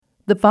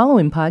The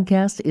following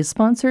podcast is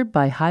sponsored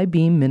by High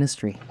Beam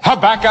Ministry.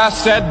 Habakkuk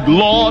said,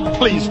 Lord,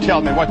 please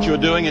tell me what you're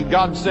doing. And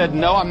God said,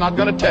 no, I'm not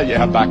going to tell you,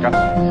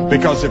 Habakkuk,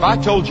 because if I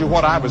told you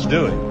what I was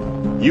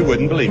doing, you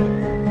wouldn't believe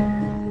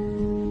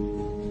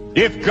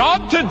it. If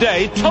God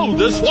today told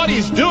us what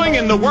he's doing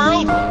in the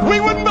world, we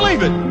wouldn't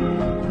believe it.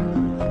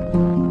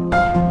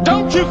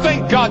 Don't you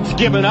think God's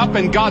given up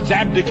and God's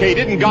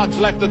abdicated and God's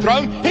left the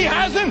throne? He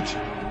hasn't.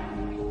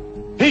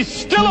 He's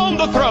still on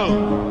the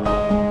throne.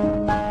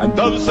 And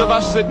those of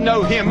us that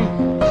know him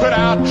put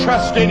our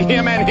trust in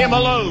him and him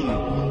alone.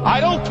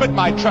 I don't put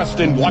my trust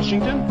in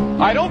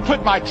Washington. I don't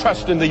put my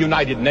trust in the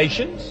United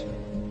Nations.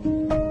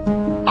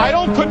 I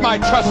don't put my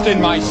trust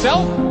in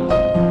myself.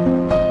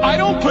 I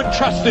don't put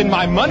trust in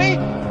my money.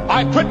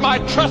 I put my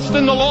trust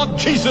in the Lord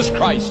Jesus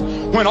Christ.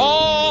 When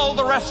all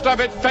the rest of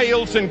it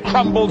fails and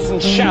crumbles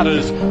and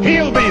shatters,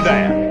 he'll be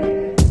there.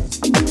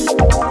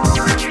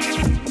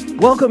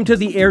 Welcome to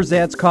the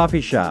Erzatz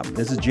Coffee Shop.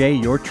 This is Jay,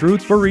 your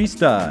truth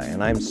barista,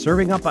 and I'm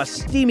serving up a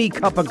steamy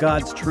cup of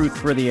God's truth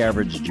for the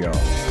average Joe.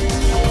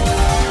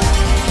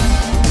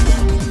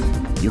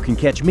 You can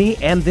catch me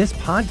and this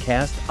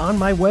podcast on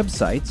my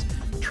websites,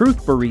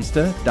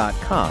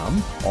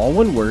 truthbarista.com, all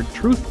one word,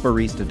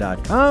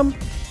 truthbarista.com,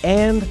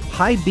 and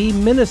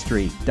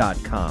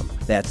highbeamministry.com.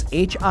 That's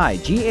HIGHBEAM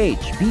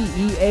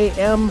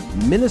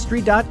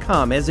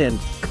ministry.com, as in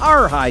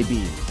car high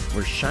beam.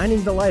 We're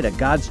shining the light of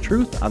God's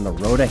truth on the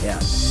road ahead.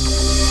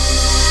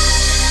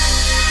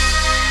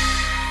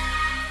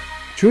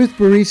 Truth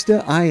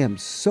Barista, I am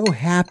so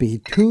happy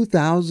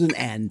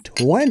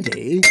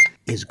 2020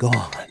 is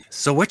gone.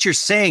 So what you're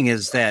saying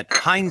is that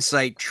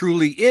hindsight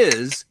truly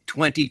is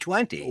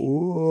 2020.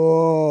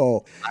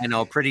 Whoa. I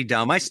know, pretty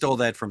dumb. I stole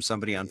that from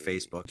somebody on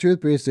Facebook.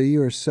 Truth Barista,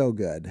 you are so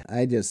good.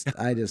 I just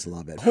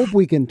love it. Hope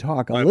we can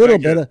talk a little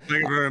bit.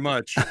 Thank you very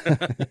much.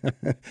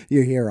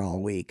 You're here all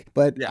week.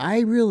 But yeah.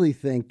 I really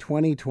think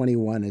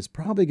 2021 is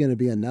probably going to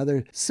be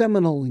another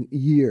seminal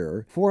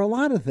year for a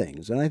lot of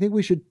things. And I think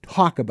we should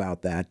talk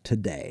about that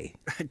today.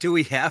 Do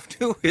we have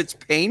to? It's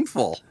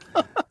painful.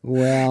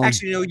 Well,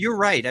 actually, no, you're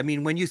right. I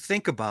mean, when you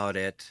think about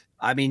it,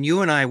 I mean,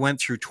 you and I went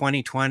through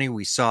 2020.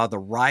 We saw the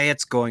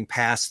riots going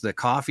past the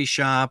coffee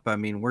shop. I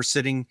mean, we're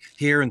sitting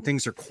here and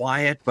things are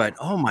quiet, but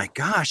oh my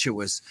gosh,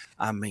 we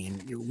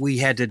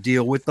had to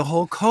deal with the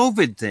whole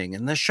COVID thing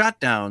and the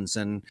shutdowns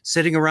and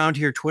sitting around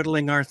here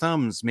twiddling our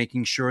thumbs,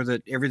 making sure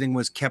that everything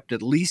was kept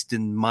at least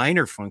in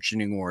minor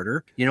functioning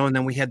order, and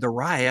then we had the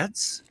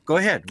riots. Go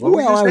ahead. I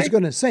was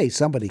going to say,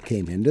 somebody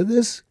came into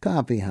this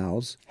coffee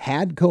house,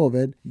 had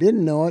COVID,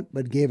 didn't know it,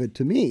 but gave it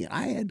to me.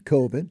 I had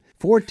COVID,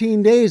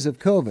 14 days of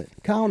COVID.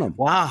 Count them.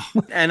 Wow.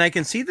 And I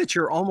can see that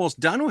you're almost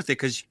done with it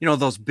because,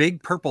 those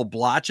big purple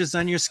blotches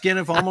on your skin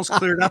have almost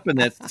cleared up and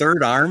that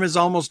third arm is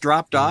almost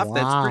dropped off. Wow.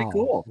 That's pretty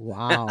cool.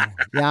 Wow.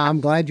 Yeah, I'm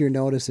glad you're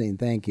noticing.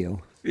 Thank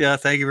you. Yeah,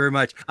 thank you very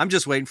much. I'm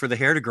just waiting for the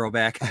hair to grow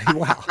back.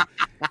 Wow.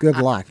 Good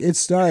luck. It's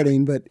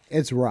starting, but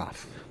it's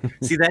rough.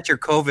 See, that's your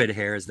COVID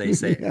hair, as they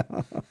say. Yeah.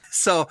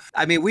 So,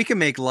 I mean, we can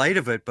make light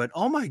of it, but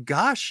oh my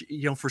gosh,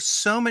 for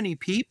so many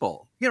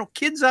people,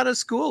 kids out of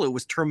school, it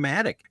was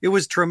traumatic. It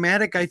was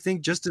traumatic, I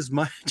think, just as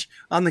much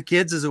on the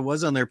kids as it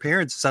was on their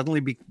parents,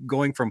 suddenly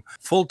going from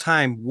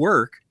full-time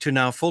work to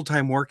now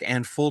full-time work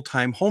and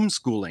full-time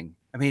homeschooling.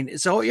 I mean,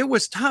 so it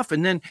was tough.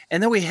 And then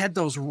we had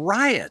those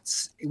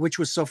riots, which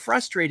was so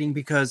frustrating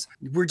because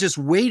we're just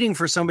waiting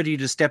for somebody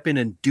to step in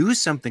and do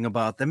something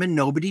about them. And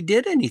nobody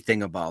did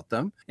anything about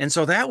them. And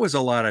so that was a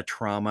lot of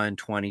trauma in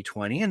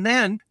 2020. And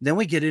then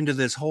we get into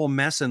this whole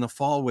mess in the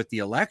fall with the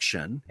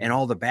election and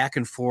all the back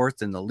and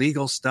forth and the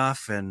legal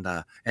stuff and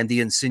the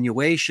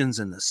insinuations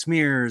and the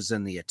smears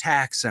and the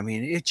attacks. I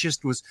mean, it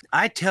just was,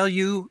 I tell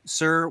you,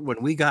 sir,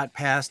 when we got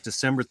past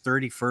December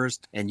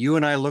 31st and you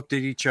and I looked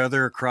at each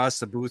other across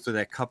the booth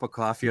with that cup of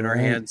coffee in our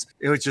hands,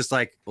 it was just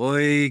like,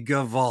 oi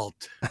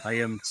gewalt. I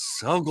am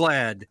so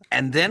glad.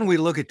 And then we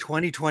look at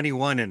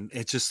 2021 and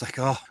it's just like,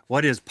 oh,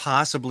 what is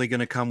possibly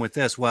going to come with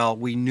this? Well,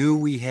 we knew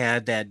we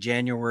had that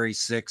January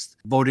 6th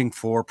voting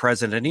for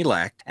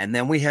president-elect, and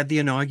then we had the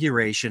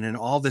inauguration and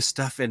all this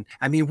stuff. And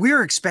I mean, we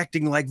were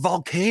expecting like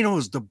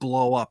volcanoes to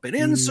blow up and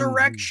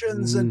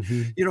insurrections and,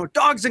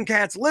 dogs and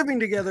cats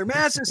living together,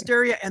 mass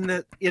hysteria. And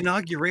the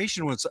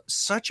inauguration was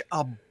such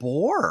a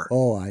bore.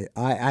 Oh,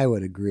 I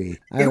would agree.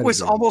 It was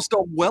almost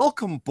a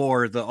welcome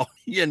bore, though,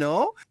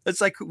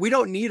 It's like we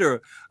don't need a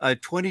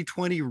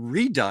 2020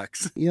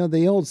 redux.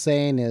 The old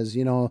saying is,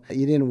 you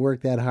didn't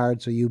work that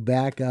hard, so you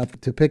back up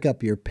to pick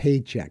up your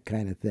paycheck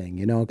kind of thing.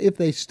 If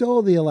they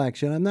stole the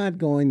election, I'm not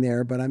going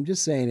there, but I'm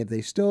just saying if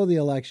they stole the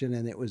election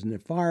and it was a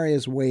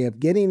nefarious way of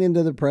getting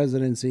into the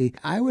presidency,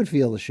 I would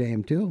feel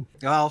ashamed too.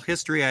 Well,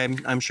 history,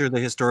 I'm sure the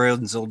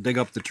historians will dig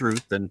up the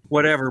truth and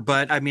whatever.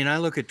 But I mean, I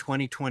look at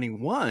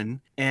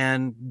 2021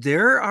 and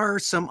there are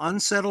some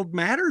unsettled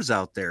matters believers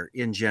out there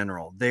in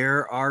general.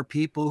 There are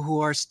people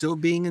who are still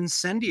being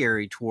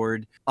incendiary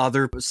toward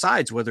other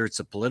sides, whether it's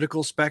a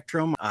political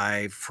spectrum.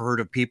 I've heard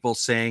of people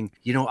saying,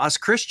 us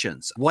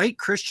Christians, white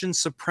Christian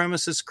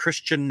supremacist,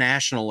 Christian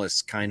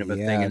nationalists kind of a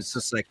thing. And it's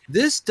just like,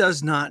 this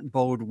does not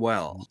bode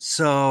well.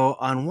 So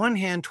on one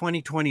hand,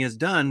 2020 is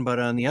done, but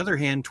on the other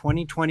hand,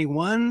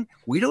 2021,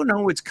 we don't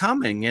know what's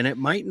coming, and it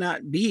might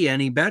not be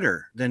any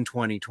better than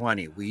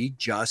 2020. We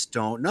just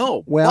don't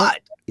know. Well,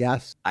 but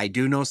yes, I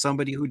do know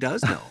somebody who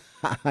does know.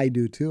 I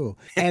do too.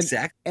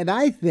 Exactly. And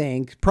I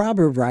think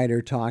proverb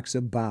writer talks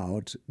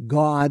about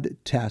God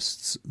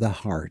tests the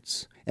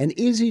hearts. And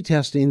is he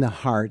testing the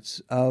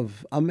hearts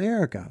of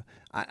America?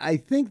 I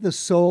think the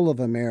soul of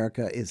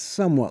America is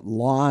somewhat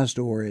lost,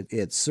 or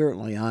it's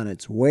certainly on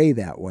its way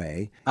that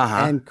way.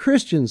 And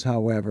Christians,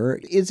 however,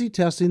 is he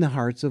testing the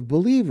hearts of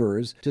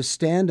believers to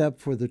stand up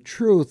for the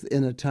truth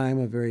in a time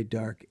of very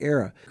dark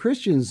era?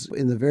 Christians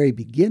in the very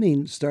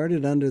beginning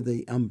started under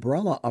the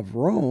umbrella of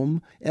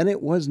Rome, and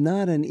it was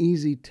not an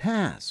easy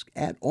task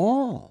at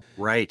all.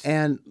 Right.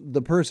 And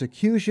the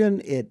persecution,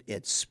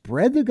 it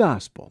spread the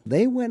gospel.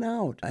 They went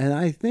out, and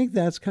I think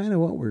that's kind of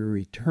what we're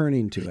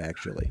returning to,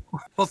 actually.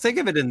 Well, think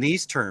of it in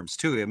these terms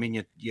too. I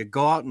mean, you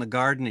go out in the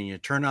garden and you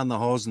turn on the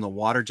hose and the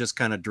water just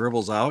kind of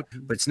dribbles out,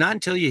 but it's not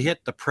until you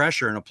hit the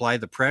pressure and apply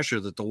the pressure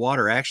that the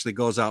water actually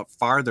goes out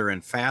farther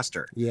and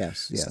faster.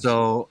 Yes.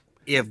 So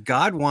if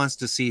God wants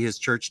to see his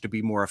church to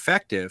be more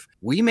effective,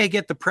 we may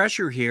get the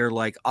pressure here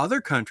like other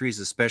countries,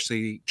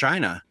 especially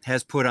China,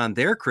 has put on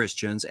their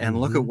Christians. And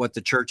look at what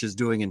the church is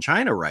doing in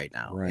China right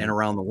now and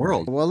around the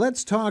world. Well,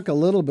 let's talk a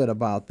little bit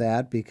about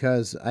that,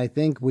 because I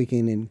think we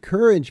can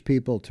encourage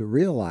people to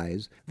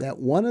realize that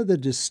one of the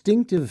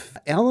distinctive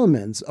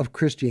elements of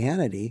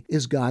Christianity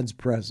is God's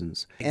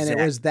presence. And it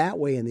was that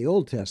way in the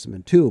Old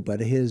Testament too, but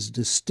his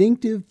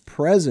distinctive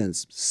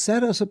presence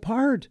set us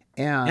apart.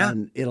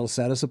 And it'll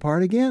set us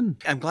apart again.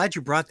 I'm glad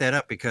you brought that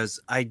up,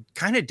 because I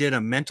kind of did a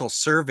mental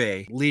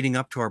survey leading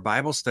up to our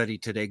Bible study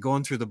today,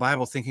 going through the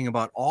Bible, thinking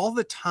about all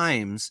the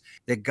times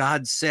that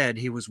God said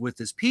he was with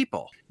his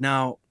people.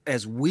 Now,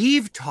 as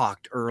we've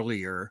talked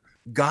earlier,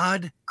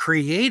 God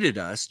created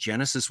us,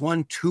 Genesis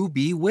 1, to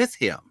be with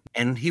him,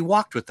 and he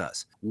walked with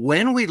us.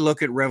 When we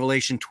look at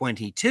Revelation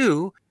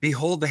 22,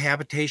 behold, the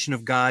habitation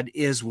of God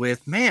is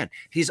with man.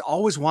 He's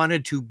always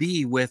wanted to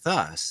be with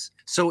us.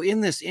 So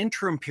in this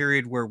interim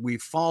period where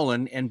we've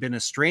fallen and been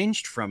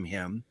estranged from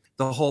him,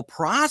 the whole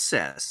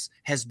process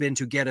has been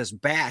to get us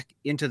back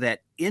into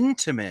that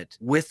intimate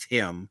with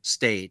him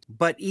state.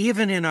 But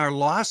even in our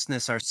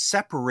lostness, our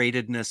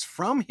separatedness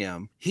from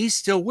him, he's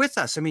still with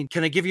us. I mean,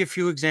 can I give you a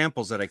few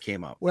examples that I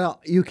came up?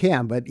 Well, you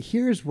can, but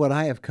here's what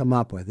I have come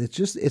up with.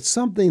 It's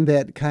something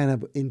that kind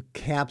of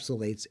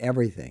encapsulates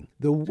everything.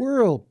 The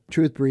world,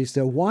 Truth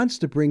Barista, wants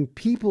to bring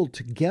people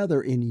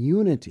together in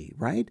unity,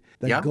 right?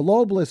 The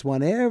globalists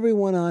want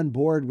everyone on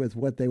board with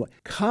what they want.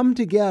 Come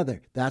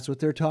together. That's what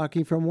they're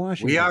talking from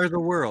Washington. We are the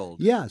world.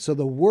 Yeah, so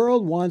the world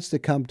wants to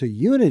come to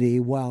unity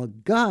while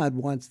God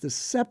wants to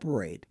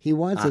separate. He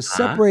wants to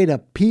separate a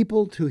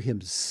people to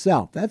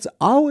himself. That's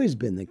always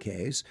been the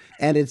case,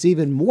 and it's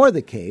even more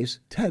the case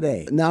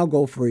today. Now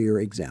go for your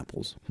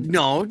examples.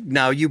 No,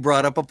 now you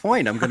brought up a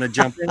point. I'm going to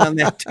jump in on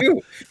that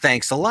too.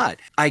 Thanks a lot.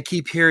 I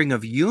keep hearing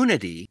of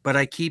unity, but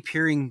I keep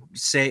hearing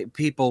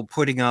people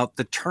putting out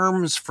the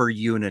terms for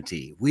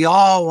unity. We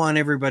all want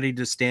everybody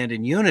to stand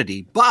in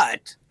unity,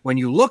 but when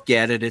you look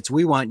at it,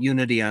 we want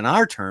unity on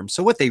our terms.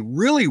 So what they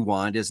really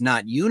want is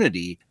not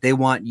unity. They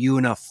want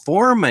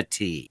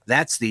uniformity.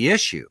 That's the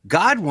issue.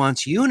 God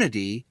wants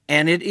unity,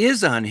 and it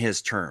is on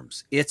his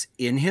terms. It's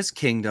in his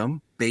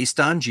kingdom, based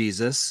on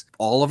Jesus,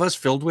 all of us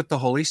filled with the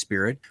Holy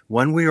Spirit,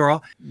 when we are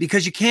all,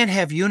 because you can't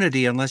have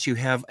unity unless you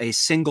have a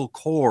single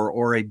core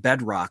or a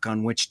bedrock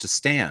on which to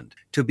stand,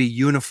 to be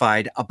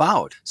unified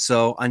about.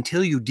 So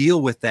until you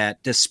deal with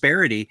that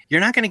disparity, you're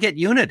not going to get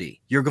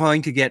unity. You're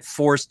going to get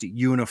forced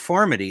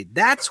uniformity.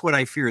 That's what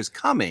I fear is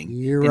coming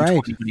in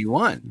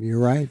 2021. You're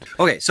right.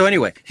 Okay, so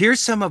anyway, here's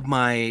some of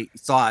my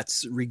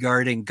thoughts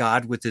regarding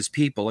God with his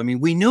people. I mean,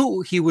 we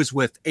knew he was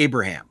with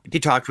Abraham. He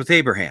talked with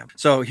Abraham.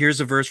 So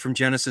here's a verse from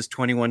Genesis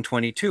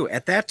 21:22.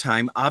 At that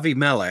time,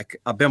 Abimelech,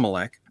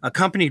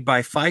 accompanied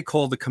by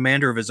Phicol, the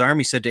commander of his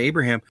army, said to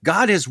Abraham,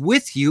 God is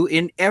with you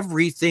in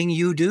everything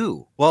you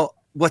do. Well,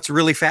 what's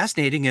really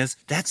fascinating is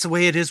that's the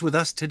way it is with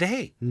us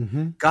today.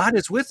 God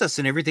is with us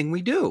in everything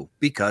we do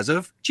because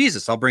of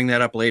Jesus. I'll bring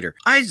that up later.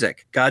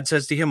 Isaac, God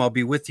says to him, I'll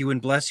be with you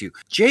and bless you.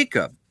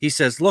 Jacob, he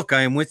says, look,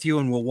 I am with you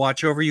and will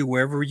watch over you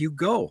wherever you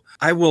go.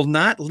 I will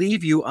not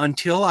leave you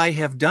until I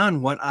have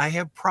done what I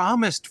have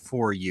promised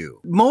for you.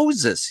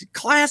 Moses,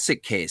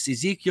 classic case,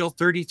 Ezekiel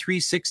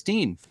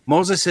 33:16.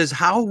 Moses says,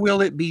 how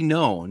will it be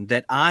known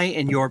that I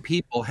and your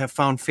people have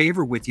found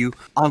favor with you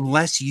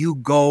unless you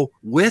go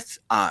with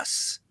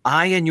us?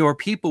 I and your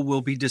people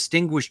will be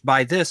distinguished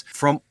by this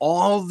from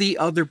all the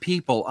other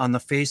people on the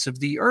face of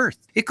the earth.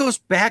 It goes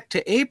back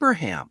to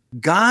Abraham.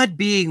 God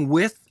being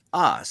with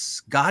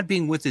us, God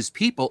being with his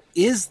people,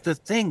 is the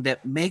thing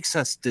that makes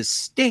us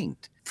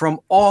distinct from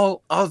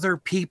all other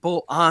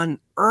people on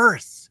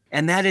earth.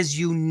 And that is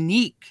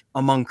unique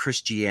among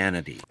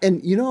Christianity.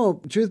 And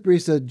Truth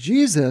Barista,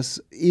 Jesus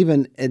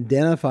even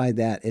identified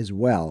that as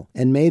well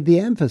and made the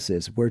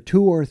emphasis, where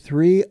 2 or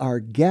 3 are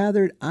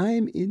gathered,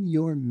 I'm in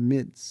your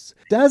midst.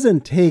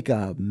 Doesn't take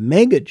a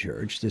mega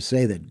church to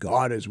say that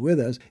God is with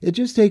us. It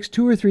just takes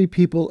 2 or 3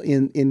 people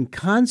in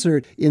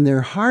concert in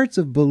their hearts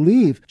of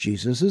belief.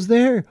 Jesus is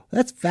there.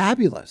 That's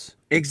fabulous.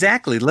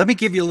 Exactly. Let me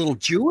give you a little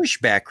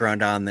Jewish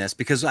background on this,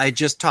 because I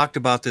just talked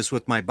about this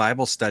with my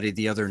Bible study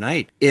the other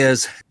night,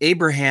 is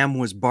Abraham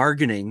was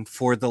bargaining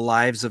for the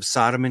lives of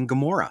Sodom and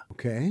Gomorrah.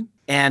 Okay.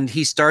 And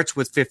he starts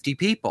with 50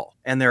 people,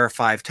 and there are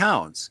 5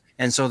 towns.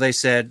 And so they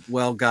said,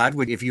 well, God,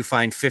 if you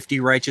find 50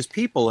 righteous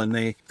people, and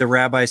the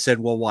rabbi said,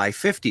 well, why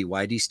 50?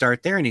 Why did he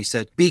start there? And he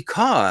said,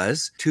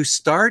 because to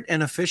start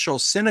an official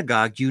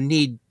synagogue, you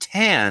need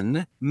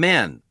 10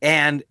 men.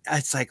 And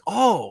it's like,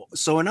 oh,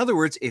 so in other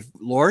words,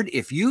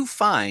 if you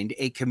find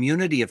a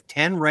community of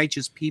 10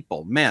 righteous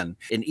people, men,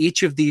 in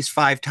each of these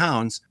 5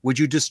 towns, would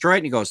you destroy it?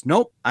 And he goes,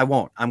 nope, I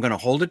won't. I'm going to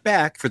hold it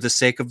back for the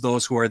sake of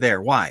those who are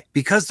there. Why?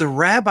 Because the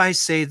rabbis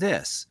say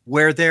this,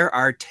 where there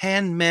are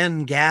 10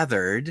 men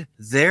gathered,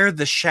 there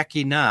the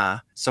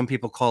Shekinah, some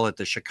people call it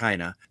the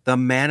Shekinah, the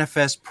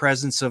manifest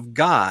presence of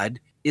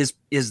God is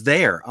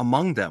there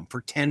among them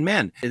for 10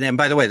 men. And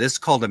by the way, this is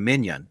called a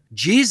minyan.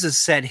 Jesus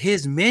set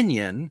his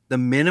minyan, the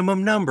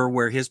minimum number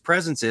where his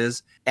presence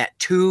is, at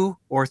 2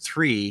 or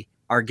 3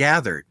 are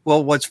gathered.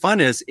 Well, what's fun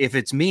is if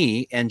it's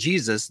me and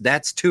Jesus,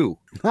 that's 2.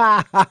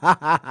 And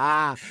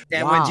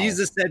when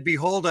Jesus said,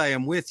 behold, I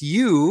am with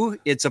you,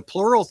 it's a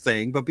plural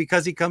thing, but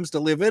because he comes to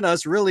live in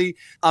us, really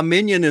a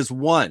minyan is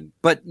 1.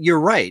 But you're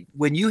right.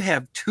 When you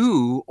have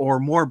 2 or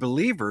more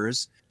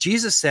believers,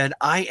 Jesus said,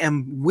 I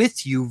am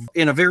with you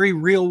in a very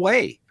real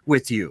way.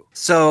 With you.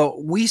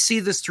 So we see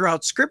this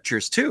throughout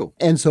scriptures too.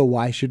 And so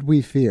why should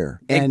we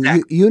fear? Exactly.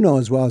 And you know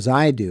as well as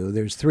I do,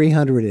 there's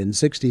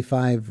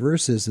 365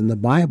 verses in the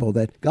Bible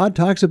that God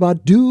talks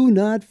about, do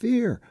not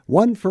fear,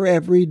 one for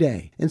every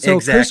day. And so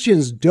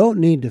Christians don't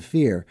need to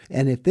fear.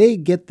 And if they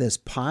get this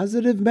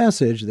positive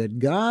message that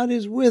God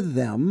is with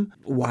them,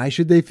 why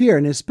should they fear?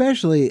 And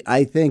especially,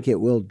 I think it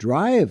will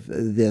drive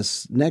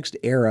this next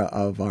era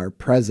of our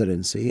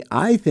presidency.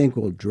 I think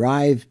will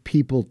drive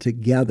people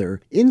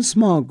together in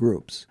small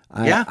groups.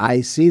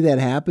 I see that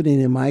happening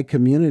in my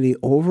community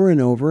over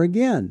and over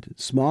again.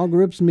 Small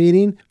groups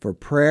meeting for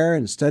prayer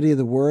and study of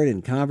the word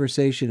and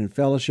conversation and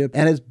fellowship.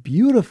 And it's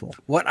beautiful.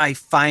 What I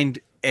find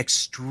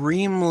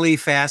extremely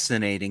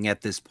fascinating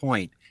at this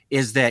point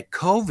is that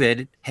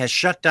COVID has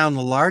shut down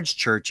the large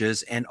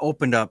churches and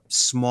opened up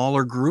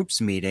smaller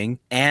groups meeting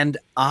and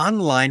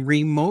online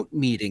remote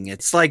meeting.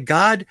 It's like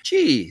God,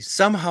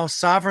 somehow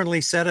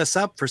sovereignly set us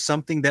up for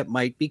something that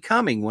might be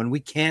coming when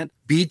we can't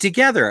be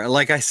together.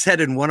 Like I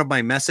said in one of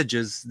my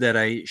messages that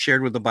I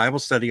shared with the Bible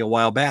study a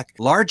while back,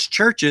 large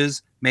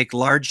churches make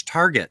large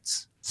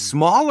targets.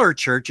 Smaller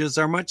churches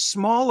are much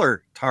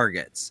smaller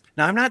targets.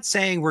 Now, I'm not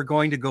saying we're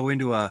going to go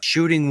into a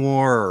shooting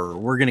war or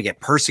we're going to get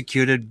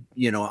persecuted,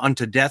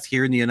 unto death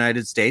here in the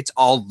United States,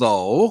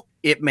 although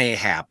it may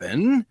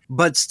happen.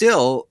 But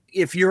still,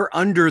 if you're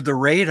under the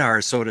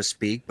radar, so to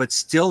speak, but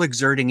still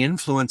exerting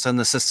influence on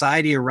the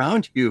society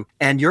around you,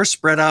 and you're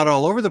spread out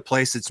all over the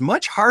place, it's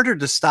much harder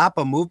to stop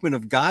a movement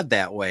of God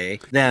that way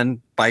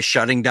than by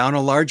shutting down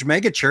a large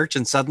megachurch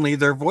and suddenly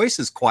their voice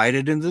is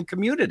quieted in the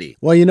community.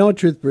 Well,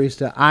 Truth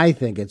Barista, I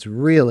think it's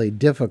really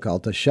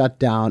difficult to shut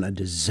down a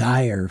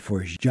desire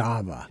for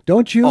Java.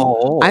 Don't you?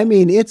 Oh. I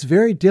mean, it's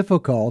very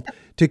difficult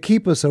to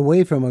keep us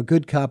away from a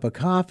good cup of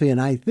coffee,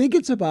 and I think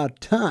it's about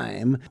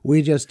time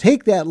we just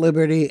take that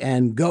liberty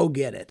and go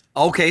get it.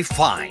 Okay,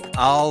 fine.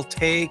 I'll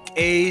take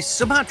a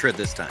Sumatra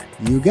this time.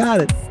 You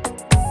got it.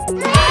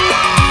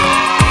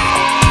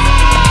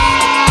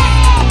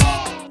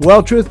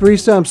 Well, Truth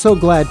Barista, I'm so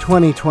glad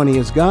 2020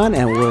 is gone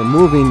and we're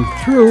moving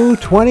through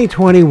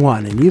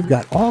 2021, and you've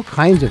got all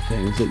kinds of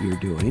things that you're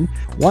doing.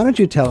 Why don't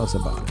you tell us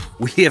about it?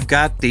 We have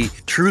got the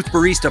Truth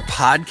Barista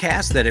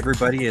podcast that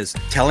everybody is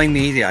telling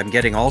me. I'm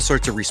getting all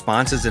sorts of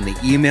responses in the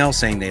email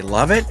saying they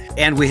love it.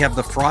 And we have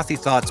the Frothy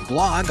Thoughts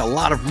blog, a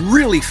lot of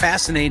really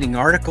fascinating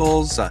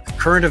articles,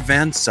 current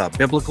events,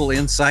 biblical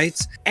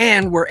insights.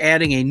 And we're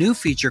adding a new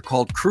feature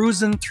called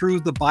Cruising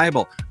Through the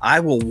Bible. I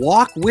will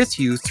walk with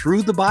you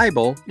through the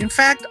Bible. In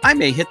fact, I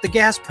may hit the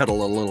gas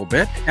pedal a little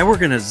bit, and we're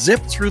going to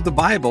zip through the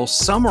Bible,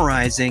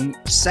 summarizing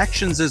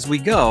sections as we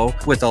go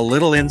with a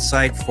little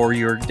insight for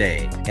your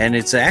day. And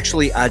it's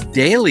actually a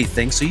daily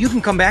thing, so you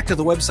can come back to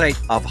the website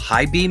of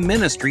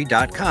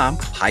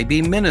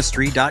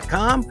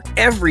highbeamministry.com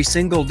every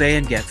single day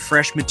and get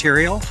fresh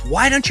material.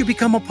 Why don't you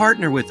become a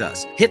partner with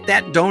us? Hit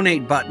that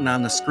donate button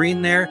on the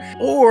screen there,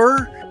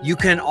 or you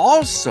can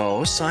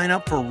also sign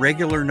up for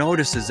regular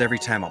notices every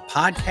time a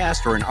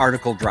podcast or an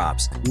article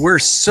drops. We're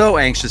so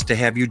anxious to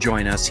have you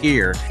join us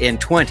here in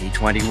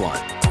 2021.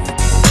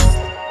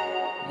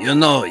 You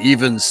know,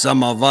 even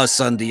some of us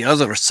on the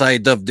other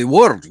side of the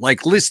world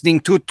like listening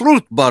to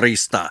Truth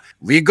Barista.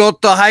 We go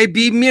to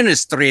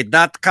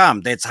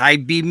highbeamministry.com. That's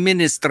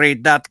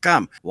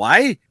highbeamministry.com.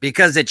 Why?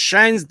 Because it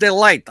shines the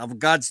light of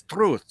God's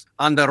truth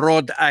on the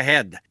road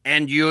ahead.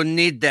 And you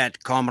need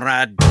that,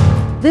 comrade.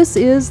 This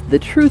is The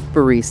Truth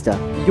Barista,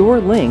 your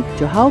link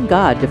to how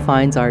God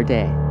defines our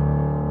day.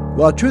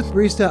 Well, Truth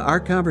Barista,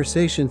 our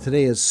conversation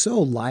today is so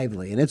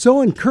lively and it's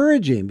so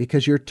encouraging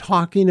because you're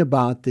talking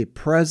about the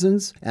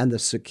presence and the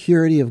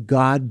security of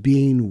God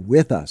being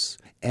with us.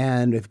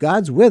 And if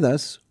God's with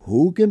us,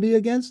 who can be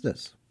against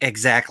us?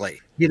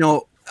 Exactly. You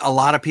know, a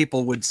lot of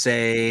people would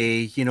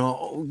say, you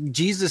know,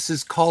 Jesus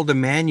is called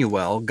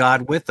Emmanuel,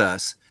 God with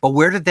us. But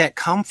where did that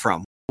come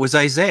from? It was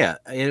Isaiah.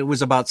 It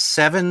was about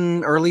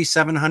early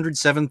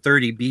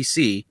 730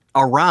 BC.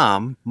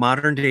 Aram,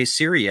 modern-day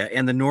Syria,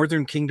 and the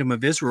northern kingdom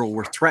of Israel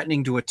were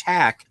threatening to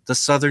attack the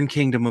southern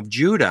kingdom of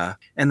Judah.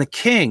 And the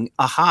king,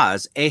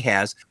 Ahaz,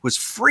 was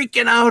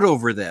freaking out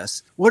over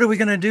this. What are we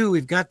going to do?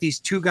 We've got these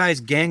two guys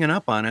ganging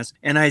up on us.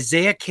 And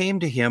Isaiah came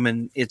to him,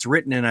 and it's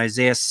written in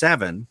Isaiah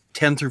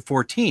 7:10 through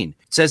 14.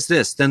 It says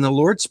this, "Then the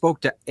Lord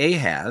spoke to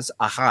Ahaz,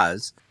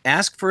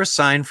 ask for a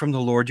sign from the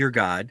Lord your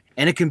God,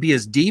 and it can be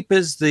as deep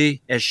as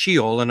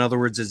Sheol, in other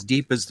words, as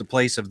deep as the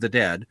place of the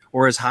dead,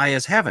 or as high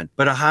as heaven."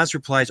 But Ahaz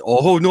replies,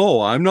 "Oh,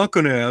 no, I'm not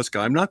going to ask.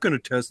 I'm not going to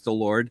test the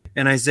Lord."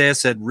 And Isaiah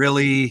said,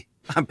 "Really?"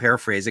 I'm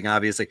paraphrasing,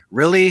 obviously.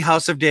 "Really,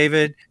 house of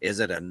David? Is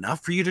it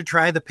enough for you to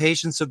try the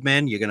patience of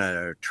men? You're going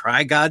to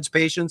try God's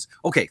patience?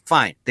 Okay,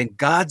 fine. Then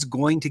God's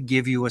going to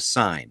give you a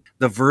sign.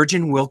 The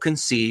virgin will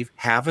conceive,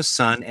 have a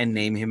son, and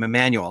name him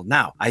Emmanuel."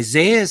 Now,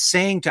 Isaiah is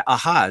saying to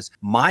Ahaz,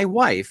 my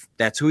wife,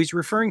 that's who he's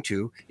referring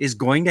to, is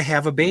going to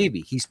have a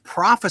baby. He's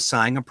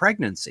prophesying a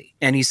pregnancy.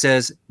 And he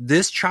says,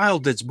 this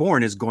child that's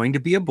born is going to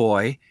be a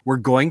boy. We're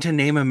going to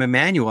name him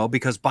Emmanuel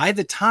because by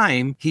the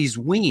time he's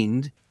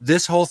weaned,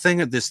 this whole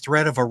thing of this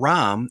threat of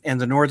Aram and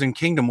the northern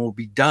kingdom will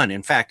be done.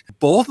 In fact,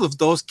 both of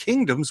those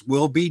kingdoms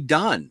will be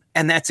done.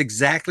 And that's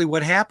exactly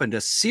what happened.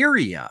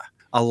 Assyria,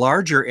 a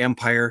larger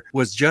empire,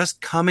 was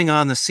just coming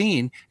on the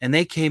scene, and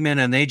they came in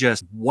and they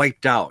just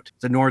wiped out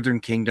the northern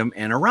kingdom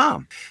and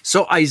Aram.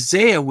 So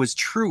Isaiah was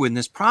true in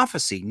this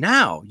prophecy.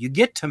 Now you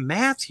get to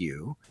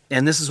Matthew,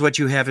 and this is what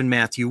you have in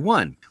Matthew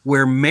 1,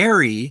 where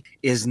Mary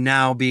is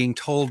now being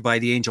told by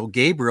the angel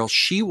Gabriel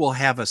she will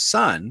have a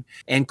son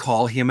and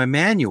call him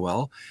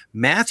Emmanuel.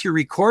 Matthew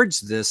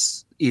records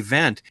this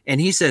event,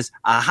 and he says,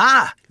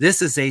 aha,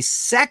 this is a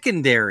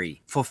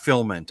secondary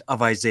fulfillment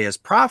of Isaiah's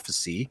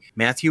prophecy,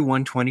 Matthew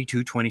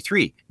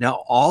 1:22-23.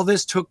 Now, all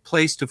this took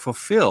place to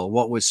fulfill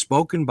what was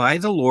spoken by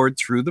the Lord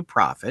through the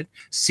prophet.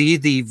 See,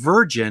 the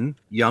virgin,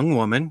 young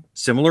woman,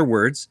 similar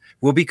words,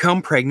 will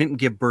become pregnant and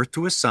give birth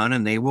to a son,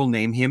 and they will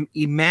name him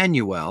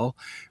Emmanuel,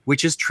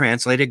 which is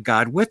translated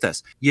God with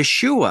us.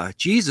 Yeshua,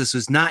 Jesus,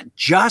 is not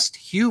just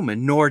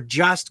human nor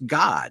just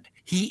God.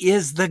 He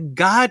is the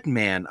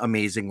God-man,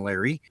 amazing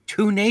Larry,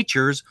 two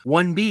natures,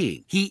 one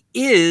being. He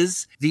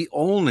is the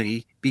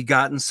only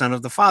begotten Son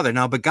of the Father.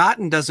 Now,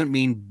 begotten doesn't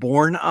mean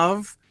born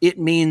of. It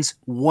means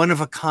one of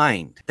a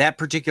kind. That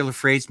particular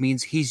phrase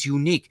means he's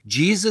unique.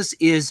 Jesus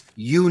is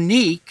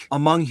unique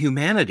among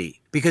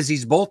humanity because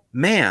he's both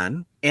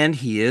man and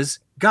he is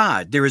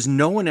God. There is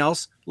no one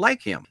else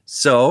like him.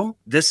 So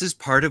this is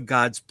part of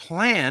God's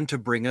plan to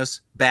bring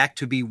us back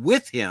to be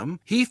with him.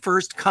 He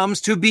first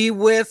comes to be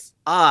with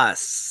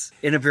us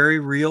in a very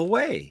real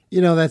way. You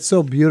know, that's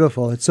so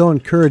beautiful. It's so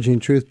encouraging,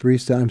 Truth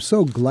Barista. I'm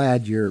so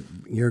glad you're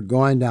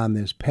going down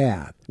this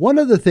path. One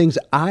of the things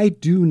I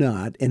do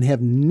not and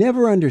have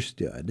never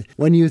understood,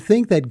 when you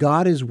think that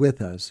God is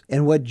with us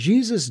and what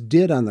Jesus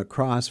did on the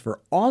cross for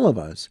all of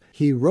us,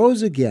 he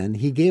rose again,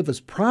 he gave us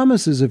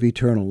promises of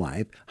eternal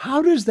life.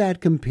 How does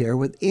that compare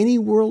with any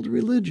world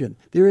religion?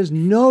 There is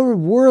no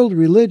world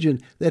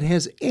religion that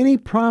has any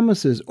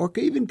promises or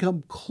can even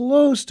come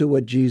close to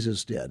what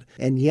Jesus did,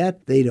 and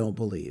yet they don't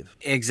believe.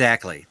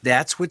 Exactly.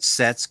 That's what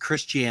sets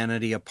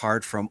Christianity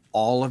apart from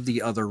all of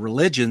the other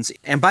religions.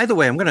 And by the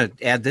way, I'm going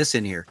to add this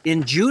in here.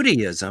 In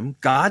Judaism,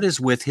 God is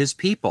with his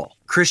people.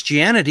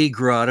 Christianity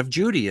grew out of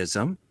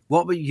Judaism.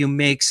 What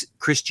makes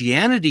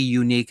Christianity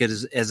unique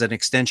as an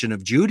extension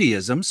of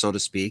Judaism, so to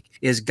speak,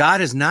 is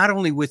God is not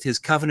only with his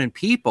covenant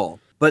people,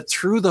 but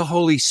through the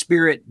Holy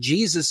Spirit,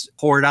 Jesus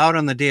poured out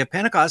on the day of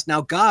Pentecost.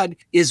 Now God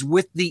is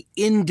with the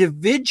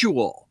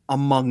individual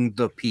among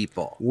the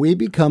people. We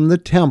become the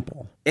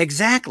temple.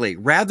 Exactly.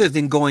 Rather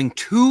than going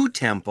to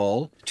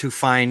temple to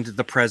find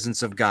the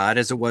presence of God,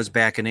 as it was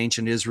back in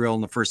ancient Israel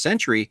in the first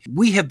century,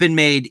 we have been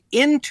made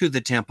into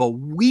the temple.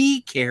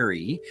 We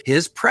carry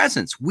his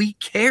presence. We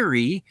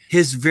carry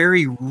his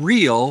very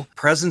real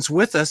presence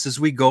with us as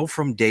we go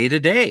from day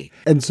to day.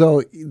 And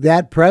so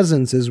that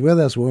presence is with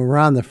us when we're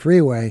on the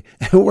freeway,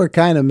 and we're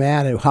kind of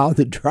mad at how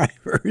the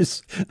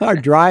drivers are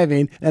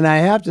driving. And I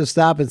have to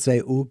stop and say,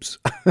 oops.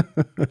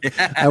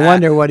 I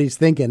wonder what he's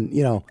thinking,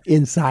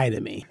 inside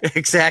of me.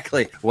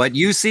 Exactly. What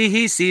you see,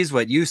 he sees.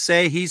 What you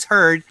say, he's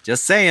heard.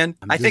 Just saying.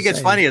 I think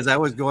it's funny, as I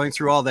was going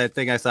through all that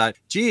thing, I thought,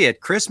 gee, at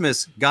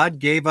Christmas, God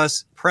gave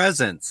us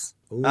presents.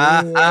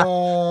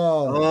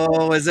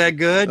 Oh, is that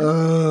good?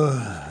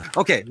 Ugh.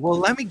 Okay, well,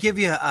 let me give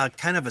you a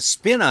kind of a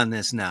spin on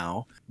this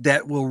now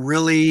that will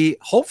really,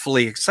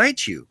 hopefully,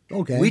 excite you.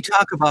 Okay. We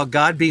talk about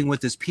God being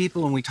with his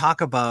people, and we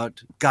talk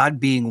about God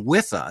being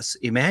with us,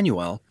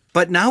 Emmanuel.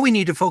 But now we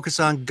need to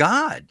focus on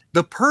God,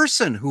 the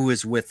person who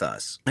is with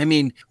us. I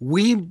mean,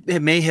 we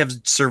may have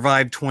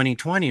survived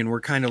 2020 and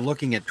we're kind of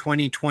looking at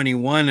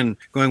 2021 and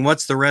going,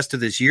 what's the rest of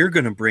this year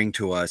going to bring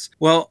to us?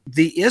 Well,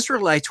 the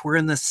Israelites were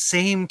in the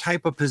same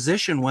type of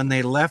position when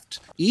they left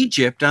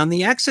Egypt on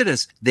the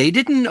Exodus. They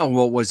didn't know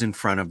what was in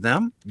front of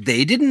them.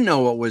 They didn't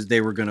know what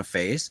they were going to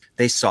face.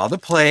 They saw the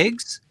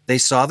plagues. They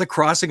saw the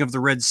crossing of the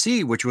Red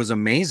Sea, which was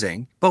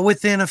amazing. But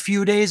within a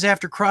few days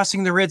after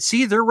crossing the Red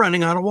Sea, they're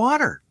running out of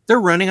water. They're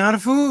running out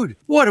of food.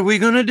 What are we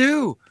going to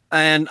do?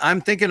 And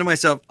I'm thinking to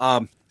myself,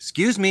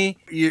 excuse me,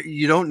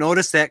 you don't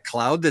notice that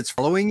cloud that's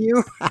following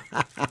you?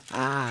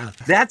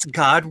 That's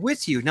God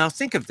with you. Now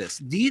think of this.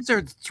 These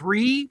are the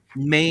three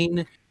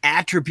main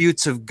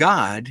attributes of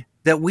God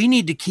that we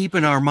need to keep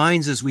in our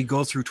minds as we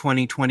go through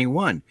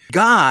 2021.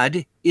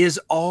 God is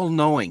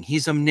all-knowing.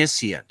 He's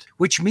omniscient,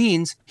 which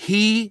means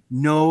he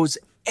knows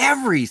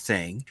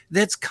everything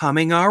that's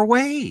coming our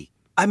way.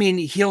 I mean,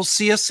 he'll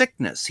see a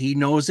sickness. He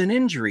knows an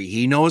injury.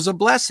 He knows a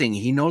blessing.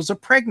 He knows a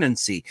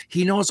pregnancy.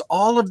 He knows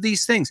all of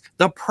these things.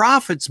 The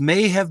prophets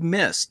may have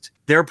missed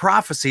their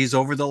prophecies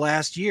over the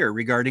last year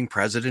regarding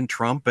President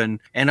Trump and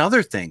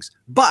other things.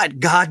 But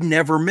God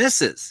never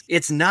misses.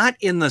 It's not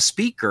in the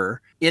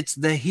speaker, it's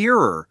the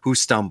hearer who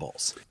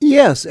stumbles.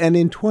 Yes, and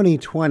in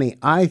 2020,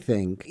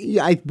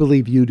 I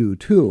believe you do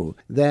too,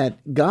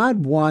 that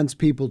God wants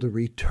people to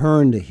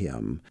return to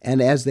him.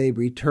 And as they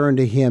return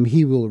to him,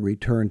 he will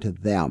return to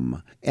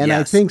them. And yes.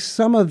 I think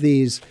some of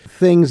these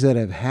things that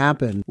have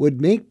happened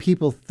would make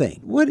people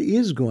think, what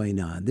is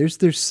going on?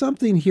 There's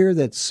something here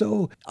that's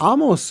so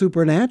almost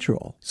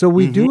supernatural. So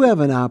we do have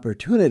an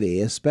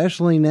opportunity,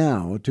 especially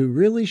now, to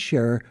really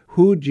share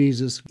who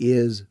Jesus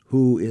is,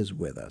 who is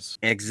with us.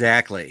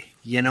 Exactly.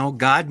 You know,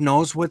 God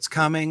knows what's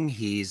coming.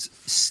 He's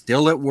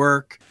still at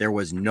work. There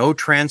was no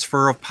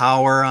transfer of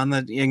power on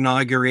the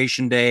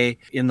inauguration day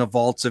in the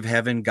vaults of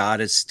heaven. God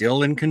is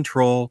still in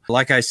control.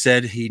 Like I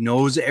said, he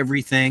knows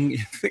everything.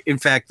 In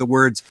fact, the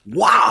words,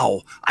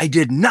 wow, I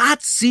did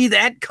not see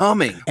that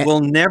coming,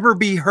 will never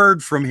be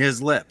heard from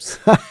his lips.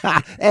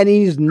 And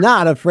he's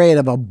not afraid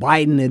of a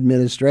Biden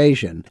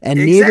administration. And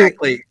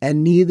exactly.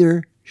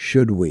 Neither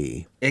should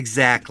we.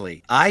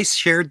 Exactly. I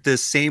shared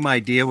this same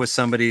idea with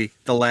somebody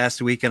the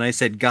last week, and I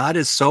said, God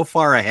is so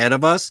far ahead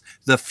of us.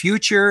 The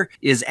future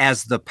is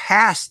as the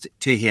past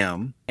to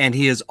him, and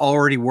he is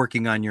already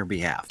working on your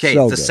behalf. Okay,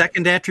 so the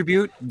second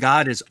attribute,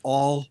 God is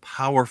all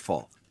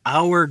powerful.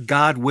 Our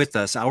God with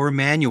us, our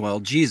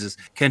Emmanuel, Jesus,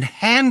 can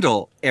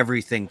handle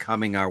everything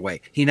coming our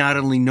way. He not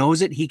only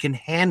knows it, he can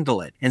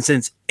handle it. And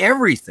since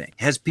everything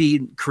has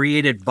been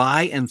created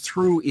by and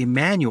through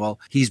Emmanuel,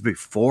 he's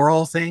before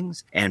all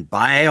things, and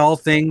by all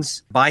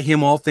things, by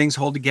him all things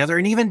hold together,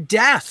 and even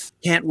death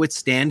can't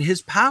withstand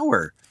his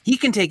power. He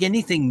can take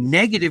anything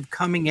negative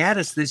coming at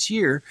us this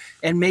year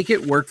and make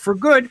it work for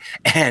good.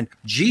 And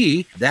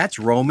that's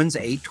Romans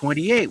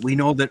 8:28. We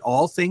know that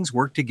all things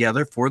work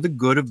together for the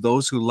good of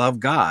those who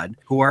love God,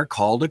 who are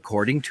called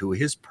according to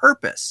his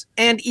purpose.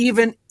 And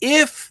even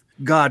if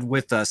God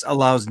with us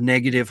allows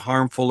negative,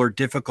 harmful, or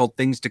difficult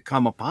things to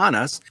come upon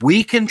us,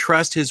 we can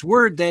trust his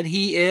word that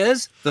he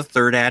is, the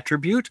third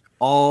attribute,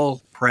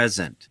 all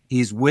present.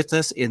 He's with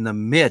us in the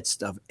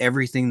midst of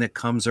everything that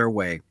comes our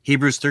way.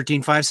 Hebrews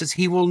 13:5 says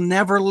he will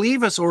never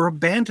leave us or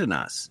abandon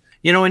us.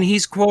 You know, and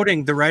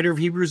the writer of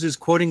Hebrews is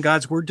quoting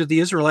God's word to the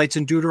Israelites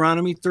in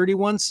Deuteronomy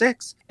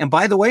 31:6. And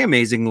by the way,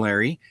 amazing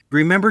Larry,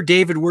 remember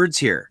David's words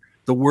here.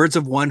 The words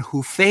of one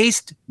who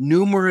faced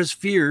numerous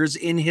fears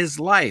in his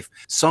life.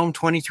 Psalm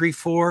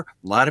 23:4.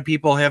 A lot of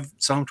people have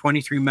Psalm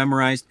 23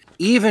 memorized.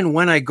 Even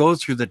when I go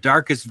through the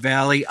darkest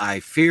valley, I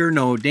fear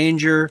no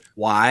danger.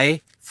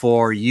 Why?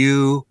 For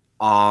you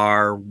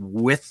are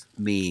with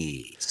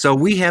me. So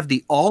we have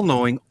the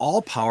all-knowing,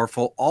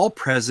 all-powerful,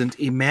 all-present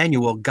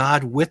Emmanuel,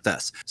 God with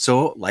us.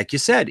 So like you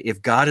said,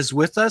 if God is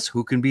with us,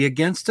 who can be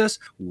against us?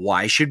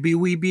 Why should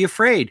we be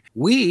afraid?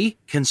 We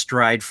can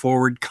stride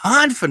forward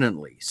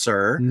confidently,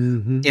 sir,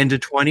 into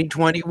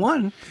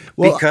 2021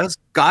 because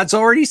God's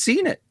already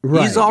seen it.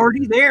 Right. He's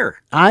already there.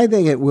 I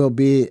think it will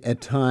be a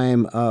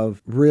time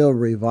of real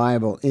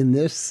revival in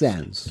this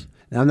sense.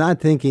 Now, I'm not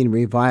thinking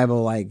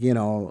revival like,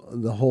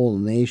 the whole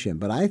nation,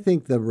 but I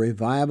think the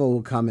revival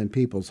will come in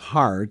people's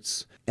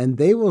hearts, and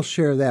they will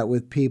share that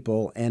with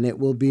people, and it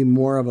will be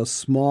more of a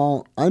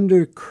small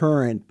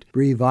undercurrent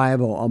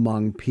revival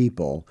among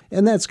people.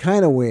 And that's kind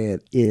of the way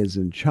it is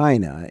in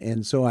China.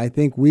 And so I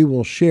think we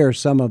will share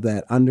some of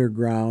that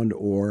underground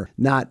or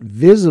not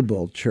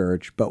visible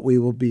church, but we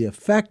will be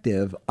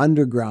effective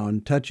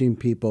underground, touching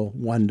people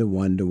one to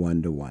one to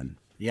one to one.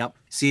 Yep.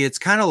 See, it's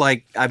kind of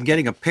like I'm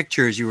getting a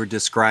picture as you were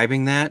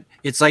describing that.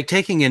 It's like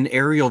taking an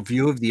aerial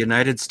view of the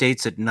United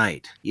States at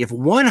night. If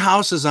one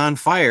house is on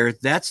fire,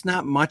 that's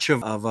not much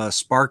of a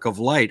spark of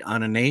light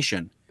on a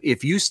nation.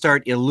 If you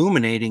start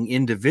illuminating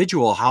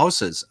individual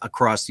houses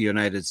across the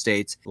United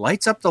States,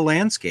 lights up the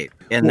landscape.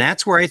 And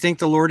that's where I think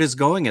the Lord is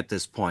going at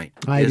this point.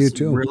 I do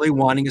too. Really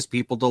wanting his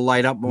people to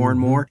light up more and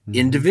more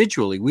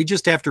individually. We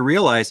just have to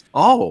realize,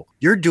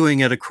 you're doing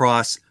it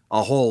across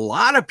a whole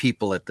lot of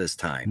people at this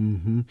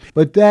time.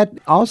 But that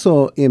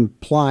also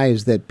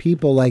implies that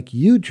people like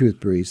you, Truth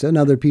Barista, and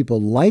other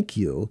people like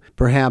you,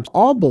 perhaps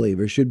all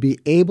believers, should be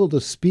able to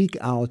speak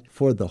out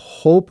for the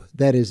hope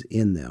that is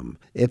in them.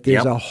 If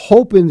there's a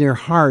hope in their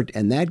heart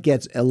and that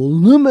gets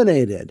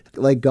illuminated,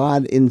 like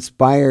God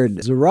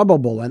inspired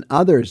Zerubbabel and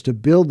others to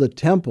build the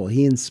temple,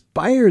 he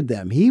inspired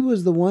them. He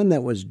was the one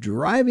that was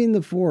driving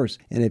the force.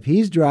 And if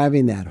he's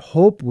driving that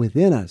hope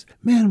within us,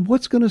 man,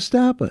 what's going to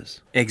stop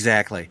us?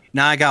 Exactly.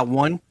 Now, I got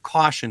one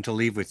caution to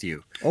leave with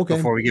you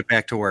before we get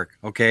back to work,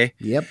 okay?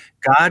 Yep.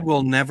 God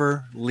will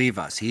never leave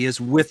us. He is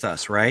with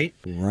us, right?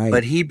 Right.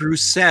 But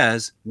Hebrews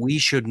says we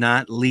should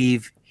not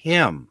leave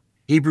him.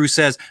 Hebrews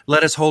says,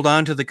 let us hold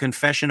on to the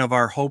confession of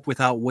our hope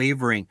without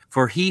wavering,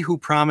 for he who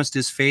promised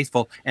is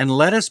faithful, and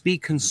let us be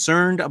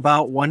concerned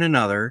about one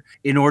another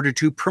in order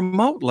to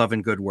promote love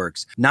and good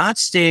works, not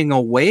staying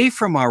away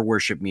from our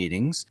worship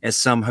meetings, as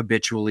some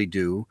habitually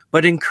do,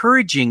 but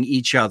encouraging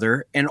each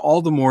other, and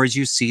all the more as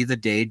you see the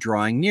day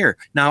drawing near.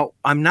 Now,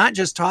 I'm not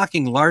just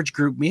talking large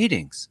group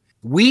meetings.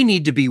 We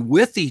need to be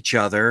with each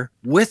other,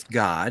 with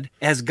God,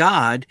 as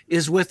God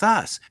is with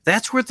us.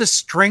 That's where the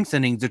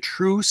strengthening, the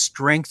true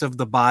strength of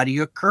the body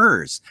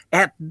occurs,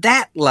 at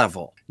that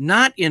level,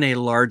 not in a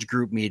large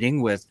group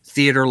meeting with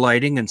theater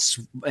lighting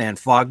and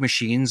fog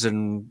machines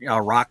and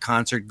a rock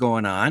concert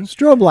going on.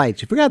 Strobe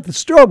lights. You forgot the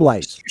strobe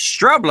lights.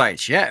 Strobe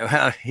lights,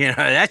 yeah. Well,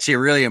 that's a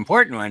really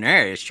important one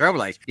there, strobe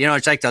lights.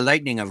 It's like the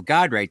lightning of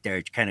God right there.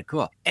 It's kind of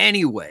cool.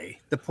 Anyway,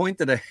 the point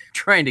that I'm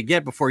trying to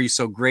get before you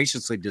so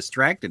graciously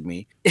distracted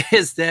me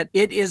is that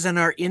it is in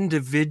our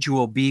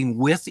individual being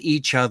with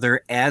each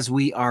other as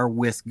we are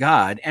with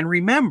God. And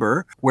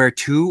remember, where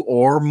two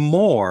or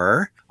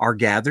more are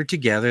gathered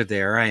together,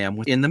 there I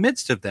am in the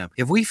midst of them.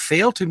 If we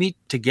fail to meet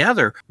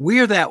together, we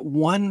are that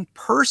one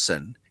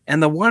person.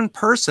 And the one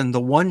person,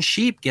 the one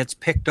sheep, gets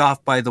picked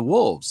off by the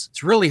wolves.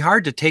 It's really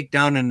hard to take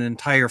down an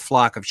entire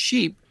flock of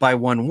sheep by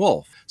one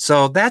wolf.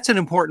 So that's an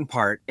important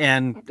part.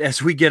 And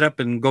as we get up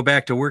and go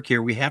back to work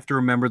here, we have to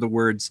remember the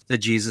words that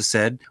Jesus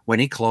said when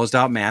he closed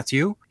out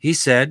Matthew. He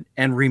said,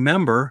 and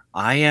remember,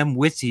 I am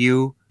with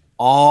you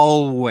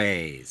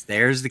always.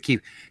 There's the key.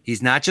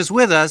 He's not just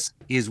with us,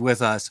 he's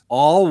with us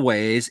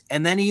always.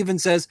 And then he even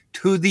says,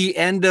 to the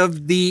end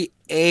of the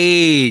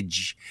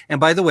age. And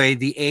by the way,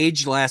 the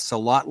age lasts a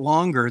lot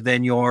longer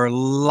than your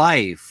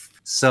life.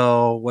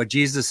 So what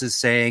Jesus is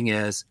saying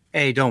is,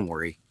 hey, don't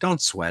worry. Don't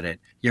sweat it.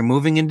 You're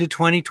moving into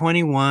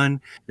 2021,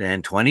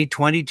 then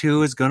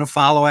 2022 is going to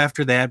follow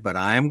after that, but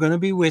I'm going to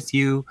be with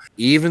you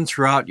even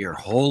throughout your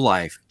whole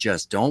life.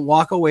 Just don't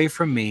walk away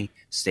from me.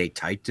 Stay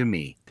tight to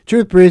me.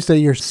 Truth Barista,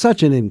 you're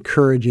such an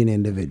encouraging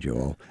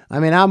individual. I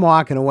mean, I'm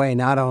walking away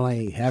not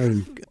only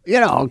having,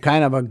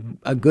 kind of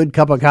a good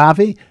cup of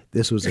coffee.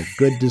 This was a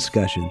good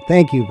discussion.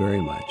 Thank you very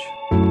much.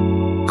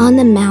 On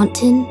the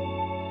mountain,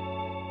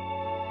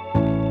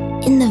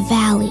 in the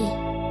valley,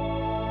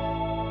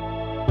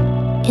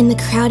 in the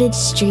crowded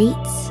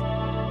streets,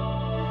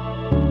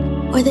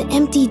 or the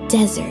empty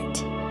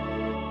desert,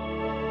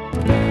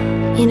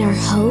 in our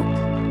hope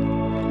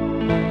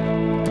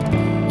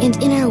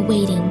and in our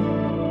waiting,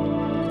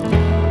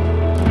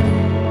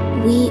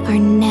 we are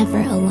never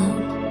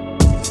alone.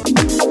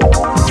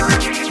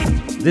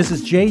 This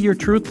is Jay, your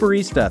Truth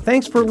Barista.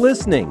 Thanks for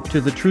listening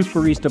to the Truth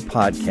Barista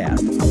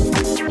podcast.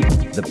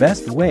 The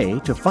best way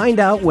to find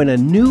out when a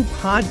new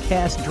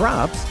podcast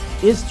drops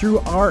is through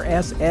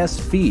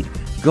RSS feed.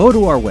 Go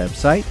to our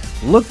website,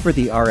 look for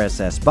the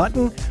RSS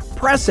button,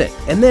 press it,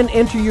 and then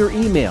enter your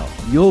email.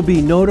 You'll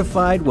be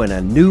notified when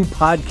a new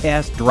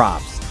podcast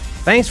drops.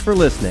 Thanks for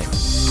listening.